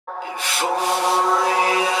If only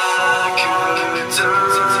I could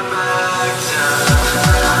turn back time.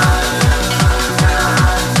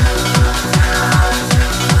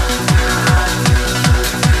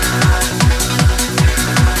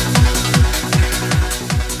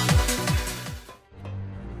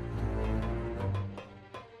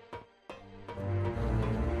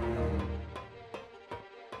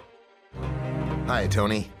 Hi,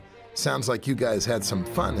 Tony. Sounds like you guys had some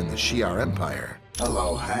fun in the Shi'ar Empire.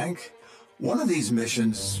 Hello, Hank. One of these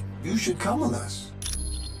missions, you should come with us.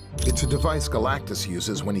 It's a device Galactus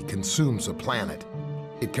uses when he consumes a planet.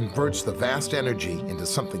 It converts the vast energy into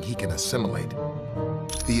something he can assimilate.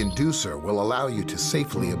 The Inducer will allow you to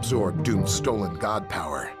safely absorb Doom's stolen god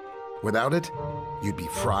power. Without it, you'd be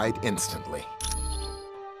fried instantly.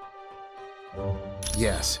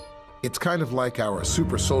 Yes, it's kind of like our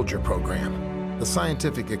Super Soldier program. The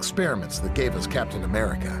scientific experiments that gave us Captain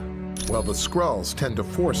America. Well, the Skrulls tend to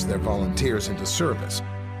force their volunteers into service,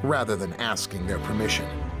 rather than asking their permission.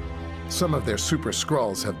 Some of their Super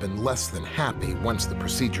Skrulls have been less than happy once the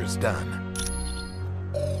procedure's done.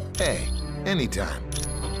 Hey, anytime.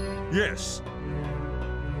 Yes.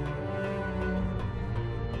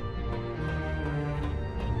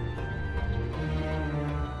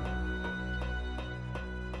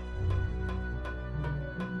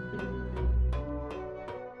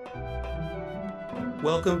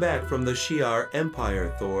 Welcome back from the Shi'ar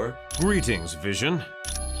Empire, Thor. Greetings, Vision.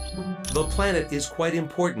 The planet is quite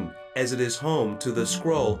important, as it is home to the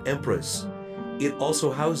Skrull Empress. It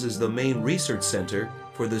also houses the main research center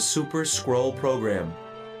for the Super Skrull program.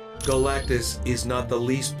 Galactus is not the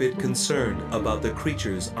least bit concerned about the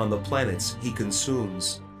creatures on the planets he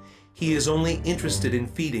consumes. He is only interested in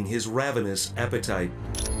feeding his ravenous appetite.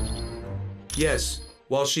 Yes,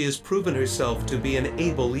 while she has proven herself to be an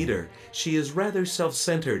able leader, she is rather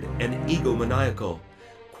self-centered and egomaniacal.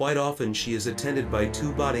 Quite often she is attended by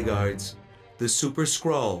two bodyguards, the Super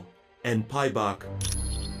Skrull and Pybok.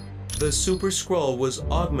 The Super Skrull was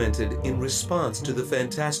augmented in response to the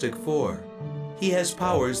Fantastic Four. He has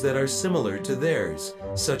powers that are similar to theirs,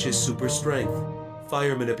 such as super strength,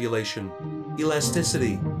 fire manipulation,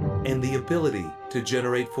 elasticity, and the ability to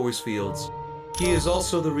generate force fields. He is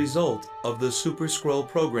also the result of the Super Skrull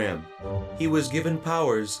program. He was given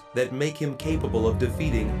powers that make him capable of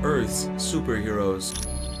defeating Earth's superheroes.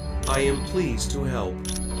 I am pleased to help.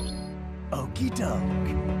 Okie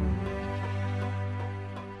doke.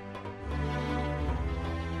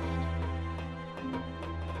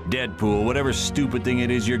 Deadpool, whatever stupid thing it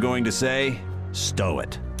is you're going to say, stow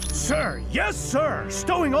it. Sir, yes, sir!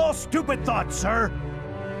 Stowing all stupid thoughts, sir!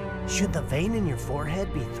 Should the vein in your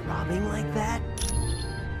forehead be throbbing like that?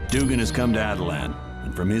 Dugan has come to Attilan,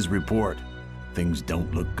 and from his report, things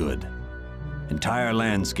don't look good. Entire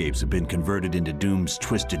landscapes have been converted into Doom's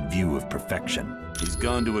twisted view of perfection. He's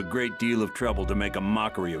gone to a great deal of trouble to make a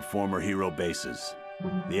mockery of former hero bases.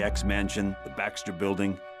 The X-Mansion, the Baxter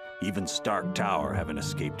Building, even Stark Tower haven't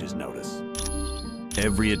escaped his notice.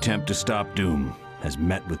 Every attempt to stop Doom has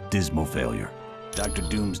met with dismal failure. Dr.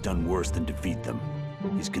 Doom's done worse than defeat them.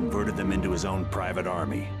 He's converted them into his own private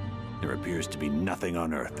army. There appears to be nothing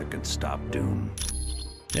on Earth that can stop Doom.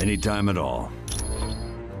 Anytime at all.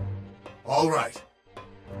 All right.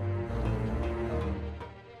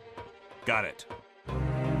 Got it.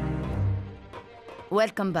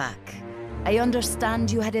 Welcome back. I understand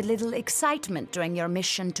you had a little excitement during your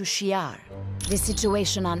mission to Shi'ar. The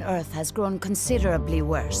situation on Earth has grown considerably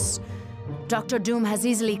worse. Dr. Doom has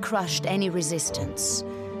easily crushed any resistance.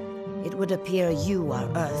 It would appear you are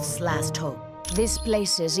Earth's last hope. This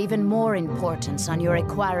places even more importance on your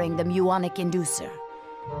acquiring the muonic inducer.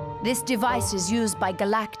 This device is used by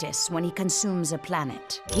Galactus when he consumes a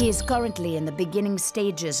planet. He is currently in the beginning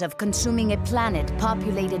stages of consuming a planet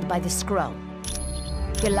populated by the Skrull.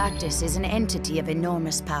 Galactus is an entity of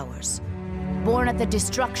enormous powers. Born at the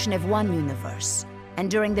destruction of one universe, and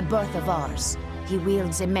during the birth of ours, he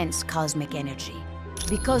wields immense cosmic energy.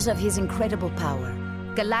 Because of his incredible power,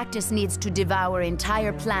 Galactus needs to devour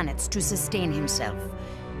entire planets to sustain himself.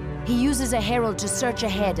 He uses a herald to search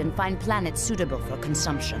ahead and find planets suitable for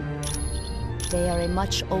consumption. They are a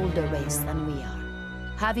much older race than we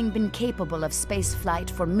are, having been capable of spaceflight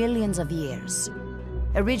for millions of years.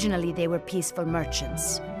 Originally, they were peaceful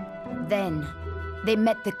merchants. Then, they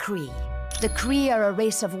met the Kree. The Kree are a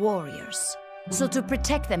race of warriors. So to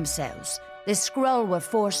protect themselves, the Skrull were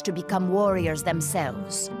forced to become warriors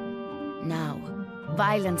themselves. Now,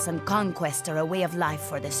 violence and conquest are a way of life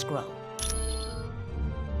for the Skrull.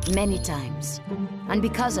 Many times. And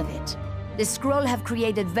because of it, the Skrull have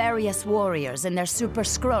created various warriors in their Super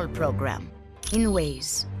Skrull program. In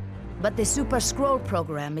ways, But the Super Skrull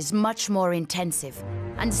program is much more intensive,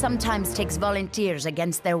 and sometimes takes volunteers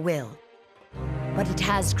against their will. But it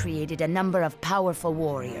has created a number of powerful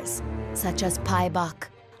warriors, such as Paibok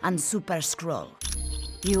and Super Skrull.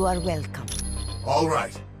 You are welcome. All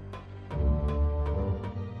right.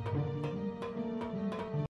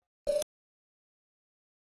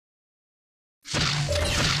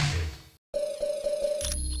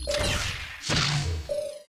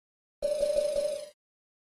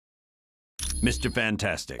 Mr.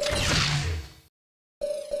 Fantastic.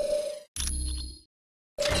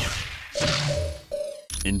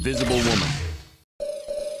 Invisible Woman.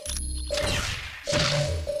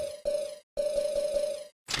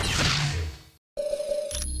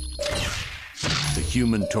 The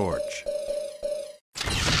Human Torch.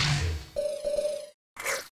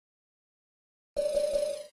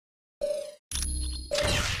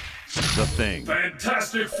 The Thing.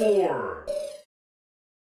 Fantastic Four!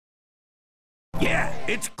 Yeah,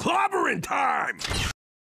 it's clobbering time!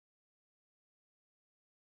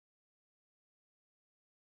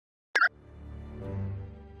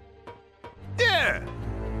 Yeah!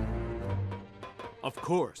 Of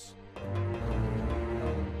course.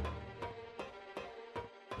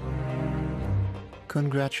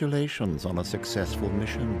 Congratulations on a successful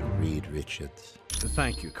mission, Reed Richards.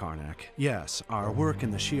 Thank you, Karnak. Yes, our work in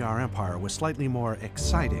the Shi'ar Empire was slightly more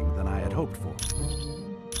exciting than I had hoped for.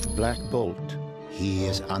 Black Bolt, he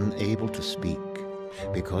is unable to speak.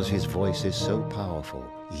 Because his voice is so powerful,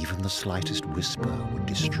 even the slightest whisper would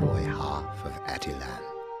destroy half of Attilan.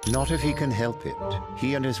 Not if he can help it.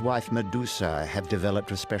 He and his wife Medusa have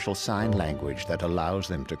developed a special sign language that allows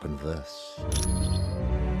them to converse.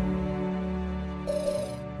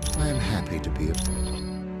 I am happy to be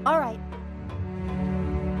All right.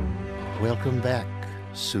 Welcome back,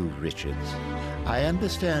 Sue Richards. I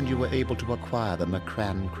understand you were able to acquire the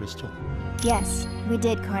Macran crystal. Yes, we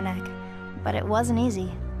did, Karnak. But it wasn't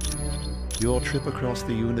easy. Your trip across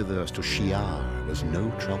the universe to Shi'ar was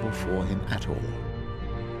no trouble for him at all.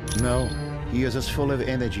 No, he is as full of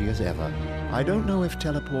energy as ever. I don't know if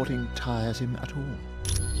teleporting tires him at all.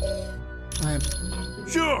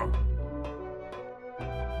 Sure!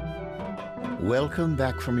 Welcome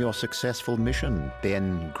back from your successful mission,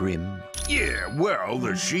 Ben Grimm. Yeah, well,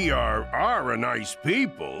 the Shi'ar are a nice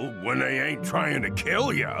people when they ain't trying to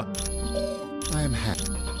kill ya. I am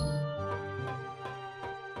happy.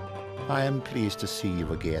 I am pleased to see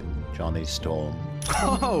you again, Johnny Storm.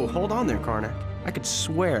 Oh, hold on there, Karnak. I could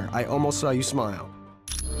swear I almost saw you smile.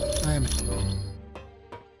 I am...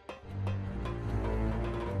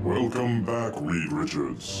 Welcome back, Reed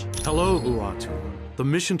Richards. Hello, Uatu. The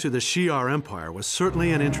mission to the Shi'ar Empire was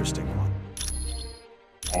certainly an interesting one.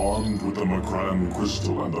 Armed with the Macran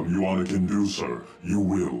crystal and the Muonic inducer, you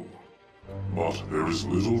will. But there is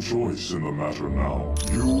little choice in the matter now.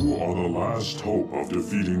 You are the last hope of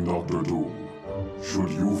defeating Dr. Doom. Should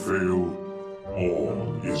you fail,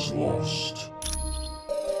 all is lost.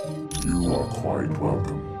 You are quite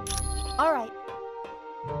welcome. All right.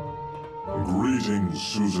 Greetings,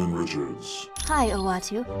 Susan Richards. Hi,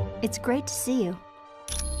 Uatu. It's great to see you.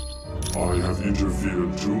 I have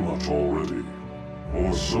interfered too much already,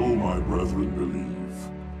 or so my brethren believe.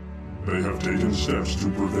 They have taken steps to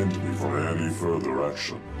prevent me from any further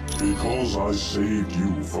action. Because I saved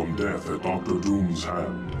you from death at Dr. Doom's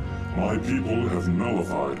hand, my people have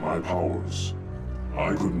nullified my powers.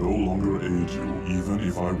 I could no longer aid you even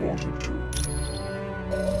if I wanted to.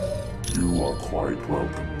 You are quite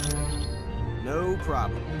welcome. No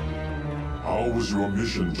problem. How was your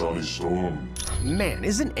mission, Johnny Storm? Man,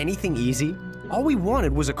 isn't anything easy? All we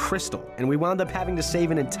wanted was a crystal, and we wound up having to save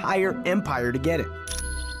an entire empire to get it.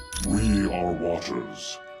 We are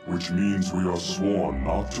Watchers, which means we are sworn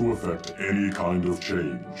not to affect any kind of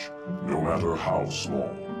change, no matter how small.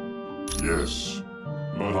 Yes,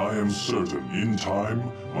 but I am certain in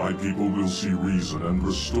time, my people will see reason and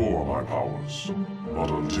restore my powers. But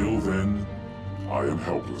until then, I am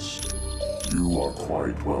helpless. You are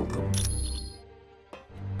quite welcome.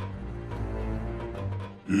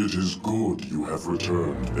 It is good you have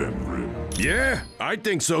returned, Ben Grimm. Yeah, I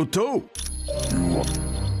think so too. You are...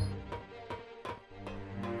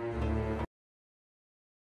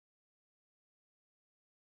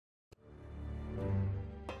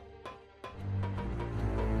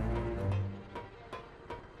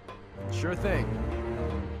 Sure thing.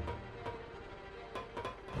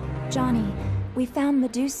 Johnny, we found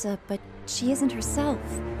Medusa, but she isn't herself.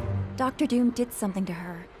 Dr. Doom did something to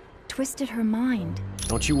her. Twisted her mind.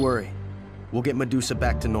 Don't you worry. We'll get Medusa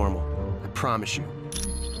back to normal. I promise you.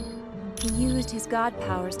 He used his god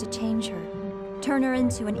powers to change her. Turn her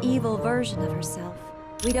into an evil version of herself.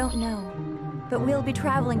 We don't know, but we'll be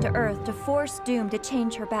traveling to Earth to force Doom to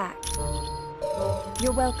change her back.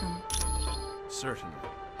 You're welcome. Certainly.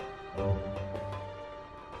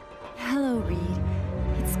 Hello, Reed.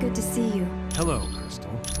 It's good to see you. Hello,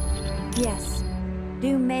 Crystal. Yes,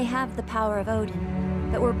 Doom may have the power of Odin,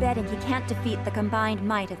 but we're betting he can't defeat the combined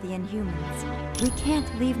might of the Inhumans. We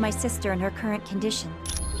can't leave my sister in her current condition.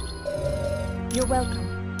 You're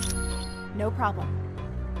welcome. No problem.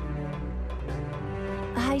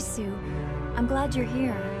 Hi, Sue. I'm glad you're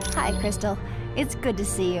here. Hi, Crystal. It's good to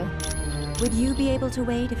see you. Would you be able to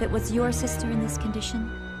wait if it was your sister in this condition?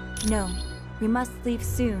 No. We must leave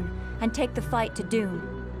soon and take the fight to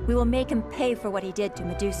Doom. We will make him pay for what he did to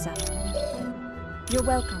Medusa. You're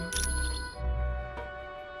welcome.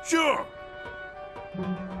 Sure.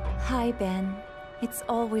 Hi, Ben. It's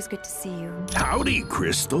always good to see you. Howdy,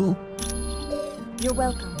 Crystal. You're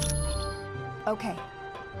welcome. Okay.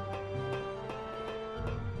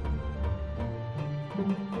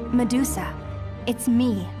 Medusa, it's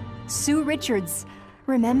me, Sue Richards.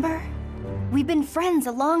 Remember? We've been friends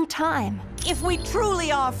a long time. If we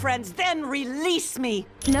truly are friends, then release me!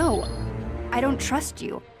 No, I don't trust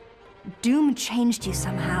you. Doom changed you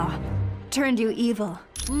somehow. Turned you evil.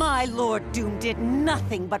 My Lord Doom did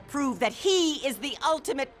nothing but prove that he is the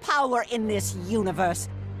ultimate power in this universe.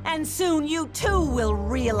 And soon you too will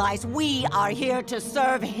realize we are here to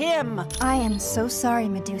serve him. I am so sorry,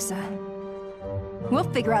 Medusa. We'll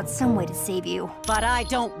figure out some way to save you. But I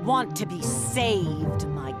don't want to be saved,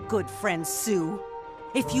 my good friend Sue.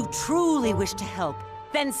 If you truly wish to help,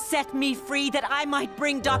 then set me free that I might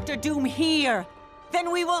bring Dr. Doom here.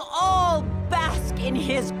 Then we will all bask in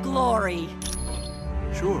his glory.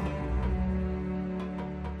 Sure.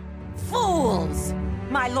 Fools!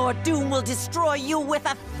 My Lord Doom will destroy you with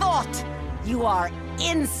a thought. You are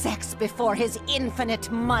insects before his infinite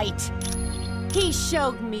might. He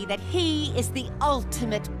showed me that he is the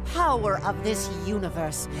ultimate power of this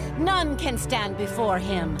universe. None can stand before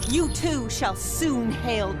him. You too shall soon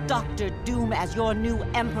hail Dr. Doom as your new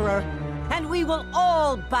emperor, and we will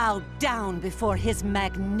all bow down before his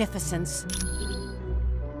magnificence.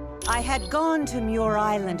 I had gone to Muir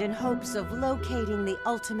Island in hopes of locating the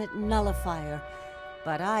ultimate nullifier,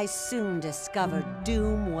 but I soon discovered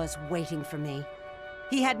Doom was waiting for me.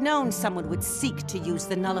 He had known someone would seek to use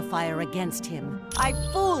the nullifier against him. I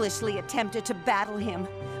foolishly attempted to battle him,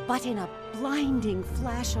 but in a blinding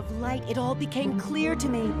flash of light, it all became clear to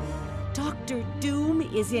me. Dr. Doom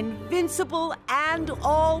is invincible and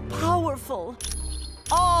all-powerful.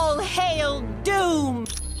 All hail Doom!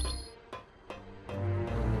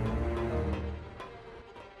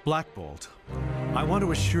 Black Bolt, I want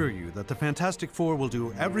to assure you that the Fantastic Four will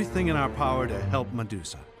do everything in our power to help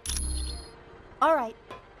Medusa. All right.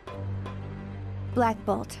 Black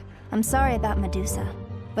Bolt, I'm sorry about Medusa,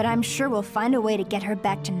 but I'm sure we'll find a way to get her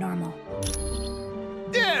back to normal.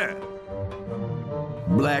 Yeah!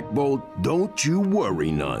 Black Bolt, don't you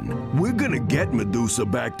worry none. We're gonna get Medusa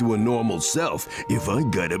back to a normal self if I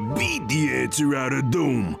gotta beat the answer out of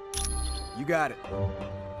Doom. You got it.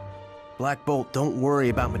 Black Bolt, don't worry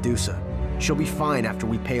about Medusa. She'll be fine after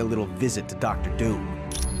we pay a little visit to Dr. Doom.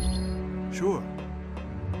 Sure.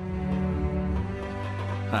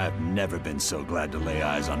 I've never been so glad to lay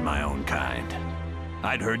eyes on my own kind.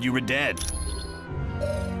 I'd heard you were dead.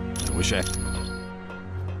 I wish I...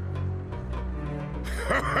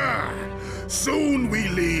 Soon we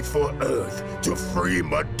leave for Earth to free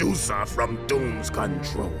Medusa from Doom's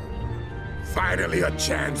control. Finally a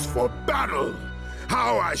chance for battle.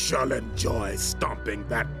 How I shall enjoy stomping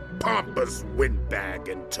that pompous windbag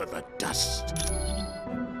into the dust.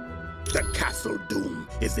 The Castle Doom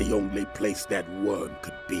is the only place that worm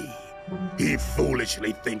could be. He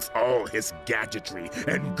foolishly thinks all his gadgetry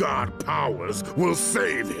and god powers will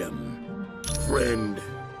save him. Friend,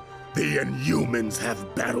 the Inhumans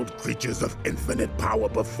have battled creatures of infinite power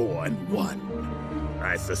before and won.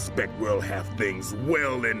 I suspect we'll have things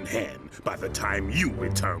well in hand by the time you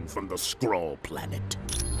return from the Skrull planet.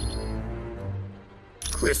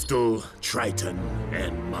 Crystal, Triton,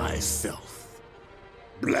 and myself.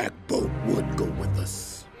 Black Bolt would go with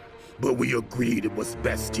us, but we agreed it was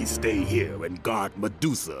best he stay here and guard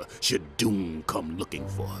Medusa should Doom come looking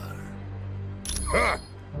for her. Ha!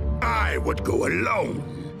 I would go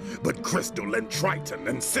alone, but Crystal and Triton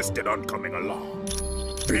insisted on coming along.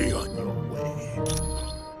 Be on your way.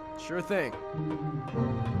 Sure thing.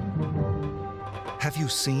 Have you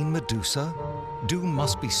seen Medusa? Doom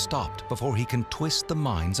must be stopped before he can twist the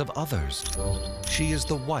minds of others. She is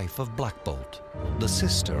the wife of Black Bolt, the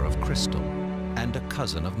sister of Crystal, and a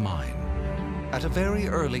cousin of mine. At a very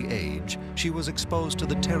early age, she was exposed to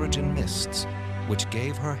the Terrigen mists, which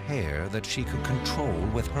gave her hair that she could control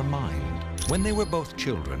with her mind. When they were both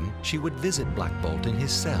children, she would visit Black Bolt in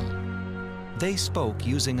his cell. They spoke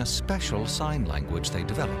using a special sign language they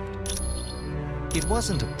developed. It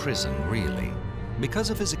wasn't a prison, really. Because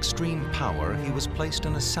of his extreme power, he was placed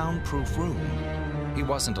in a soundproof room. He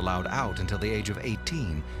wasn't allowed out until the age of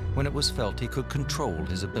 18, when it was felt he could control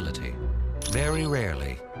his ability. Very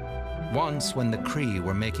rarely. Once, when the Kree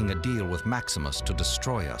were making a deal with Maximus to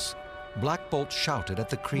destroy us, Black Bolt shouted at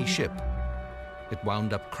the Kree ship. It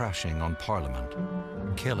wound up crashing on Parliament,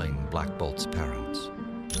 killing Black Bolt's parents.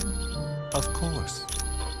 Of course.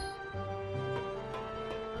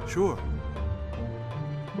 Sure.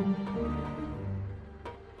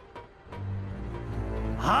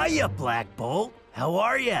 Hiya, Black Bolt. How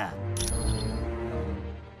are ya?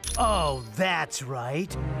 Oh, that's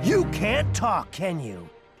right. You can't talk, can you?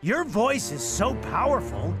 Your voice is so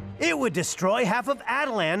powerful, it would destroy half of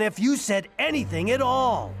Attilan if you said anything at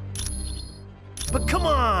all. But come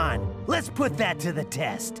on, let's put that to the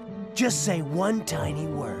test. Just say one tiny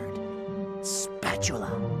word.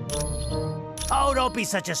 Spatula. Oh, don't be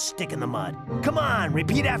such a stick in the mud. Come on,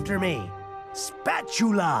 repeat after me.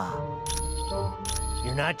 Spatula.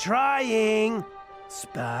 You're not trying.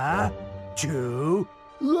 Spatula.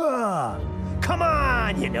 Come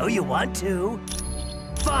on, you know you want to.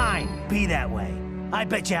 Fine, be that way. I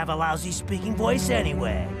bet you have a lousy speaking voice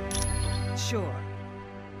anyway. Sure.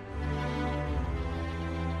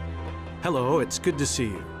 Hello, it's good to see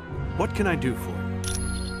you. What can I do for you?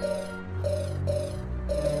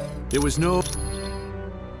 There was no...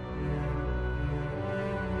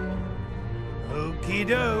 Okie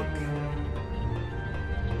doke.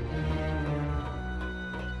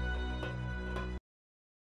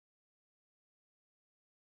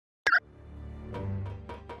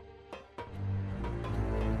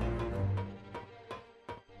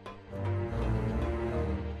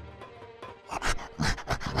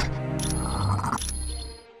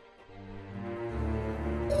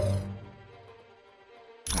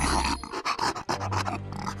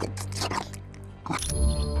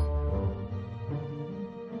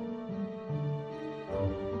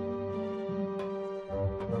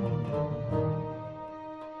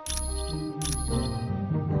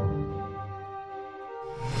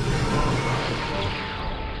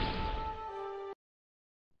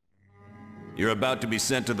 You're about to be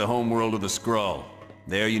sent to the homeworld of the Skrull.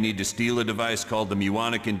 There you need to steal a device called the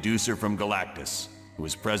Muonic Inducer from Galactus, who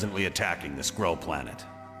is presently attacking the Skrull planet.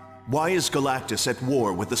 Why is Galactus at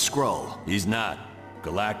war with the Skrull? He's not.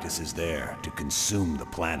 Galactus is there to consume the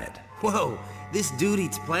planet. Whoa, this dude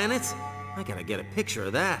eats planets? I gotta get a picture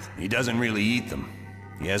of that. He doesn't really eat them.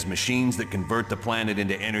 He has machines that convert the planet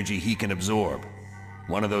into energy he can absorb.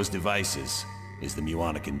 One of those devices is the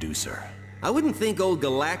Muonic Inducer. I wouldn't think old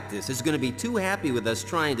Galactus is gonna be too happy with us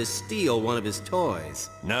trying to steal one of his toys.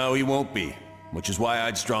 No, he won't be. Which is why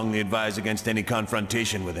I'd strongly advise against any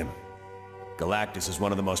confrontation with him. Galactus is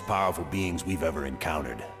one of the most powerful beings we've ever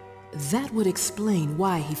encountered. That would explain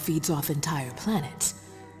why he feeds off entire planets.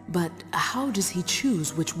 But how does he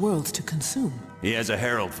choose which worlds to consume? He has a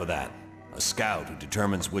herald for that. A scout who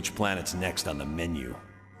determines which planet's next on the menu.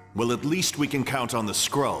 Well, at least we can count on the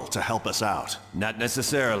Skrull to help us out. Not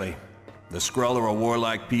necessarily. The Skrull are a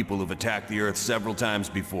warlike people who've attacked the Earth several times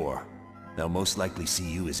before. They'll most likely see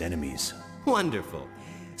you as enemies. Wonderful.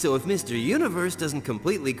 So if Mr. Universe doesn't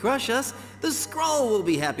completely crush us, the Skrull will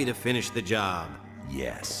be happy to finish the job.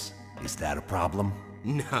 Yes. Is that a problem?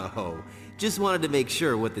 No. Just wanted to make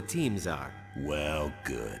sure what the teams are. Well,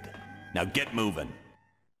 good. Now get moving.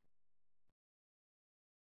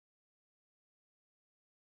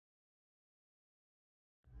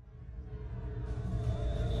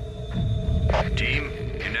 Team,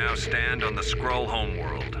 you now stand on the Skrull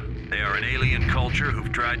Homeworld. They are an alien culture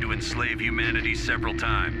who've tried to enslave humanity several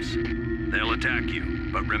times. They'll attack you,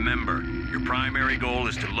 but remember, your primary goal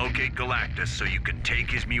is to locate Galactus so you can take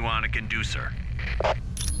his Muonic Inducer.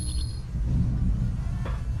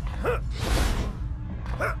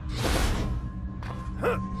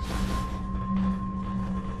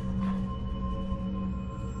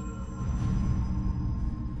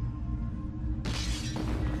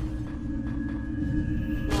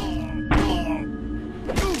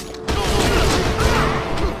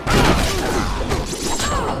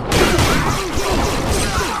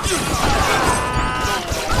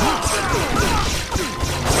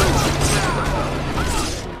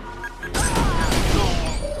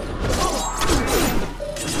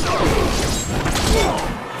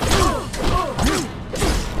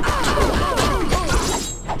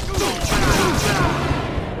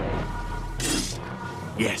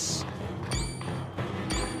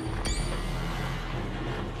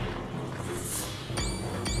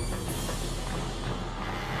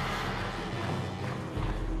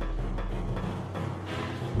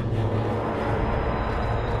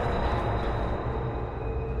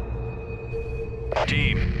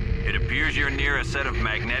 Team, it appears you're near a set of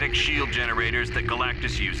magnetic shield generators that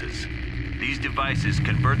Galactus uses. These devices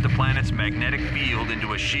convert the planet's magnetic field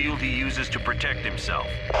into a shield he uses to protect himself.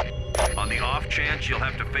 On the off chance you'll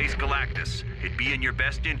have to face Galactus, it'd be in your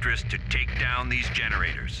best interest to take down these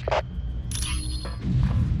generators.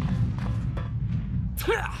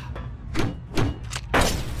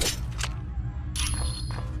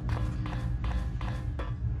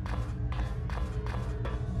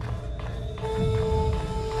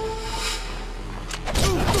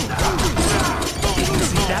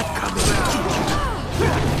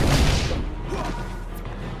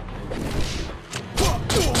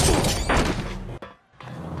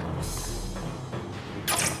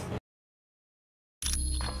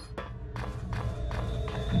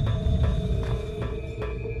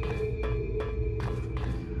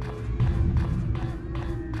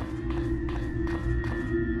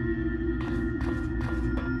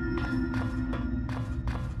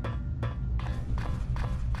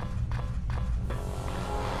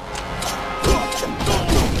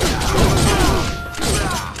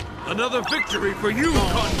 Another victory for you,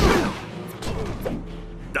 Contra!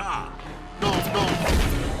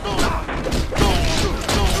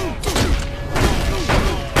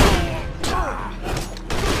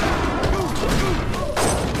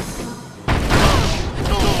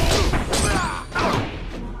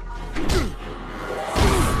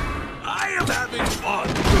 I am having fun!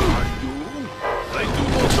 Are you? I do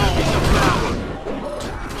not have the power!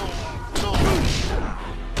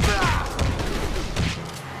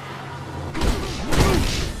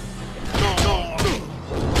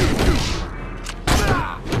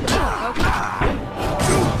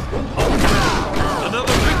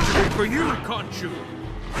 Another victory for you, Conchu!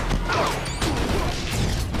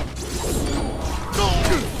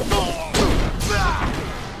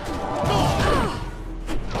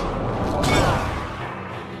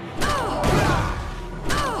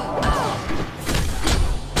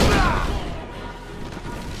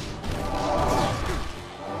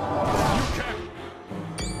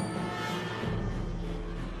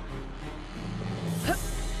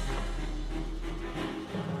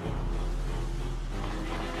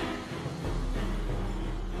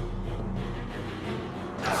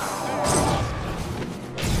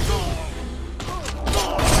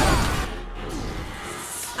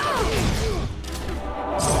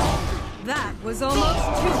 That was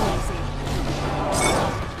almost too easy.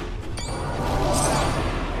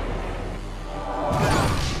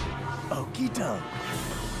 Okie doke.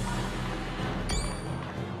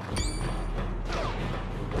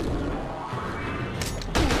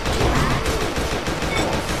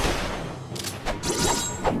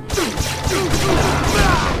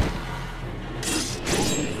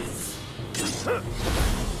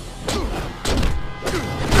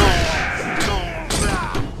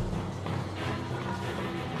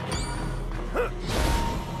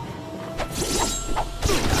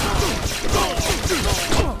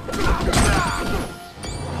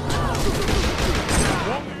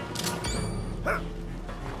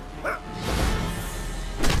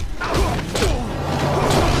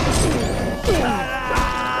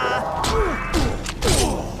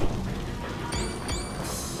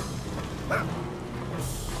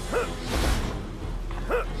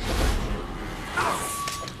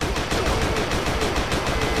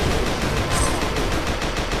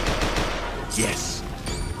 Yes.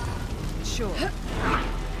 Sure.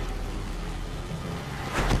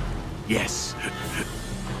 Yes.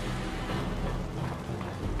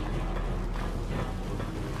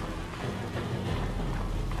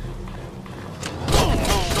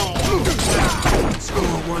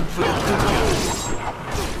 Score one for the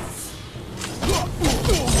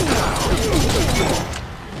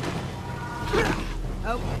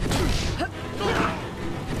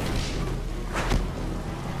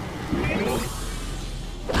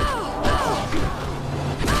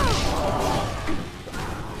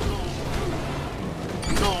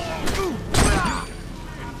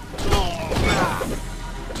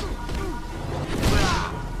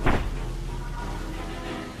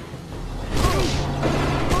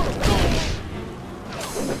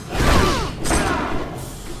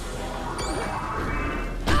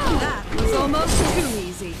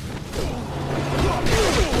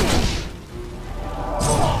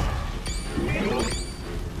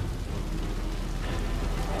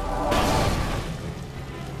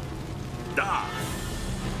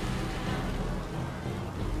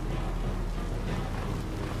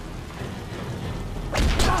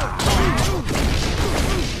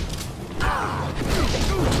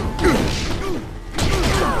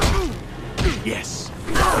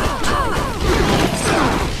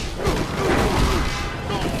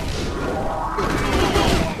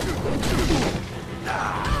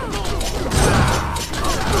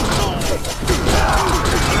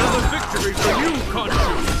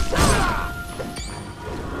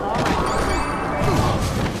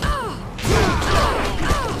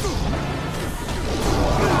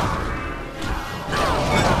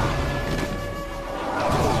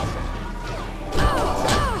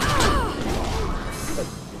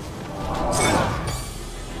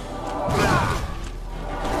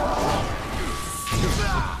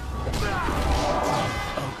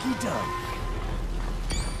done.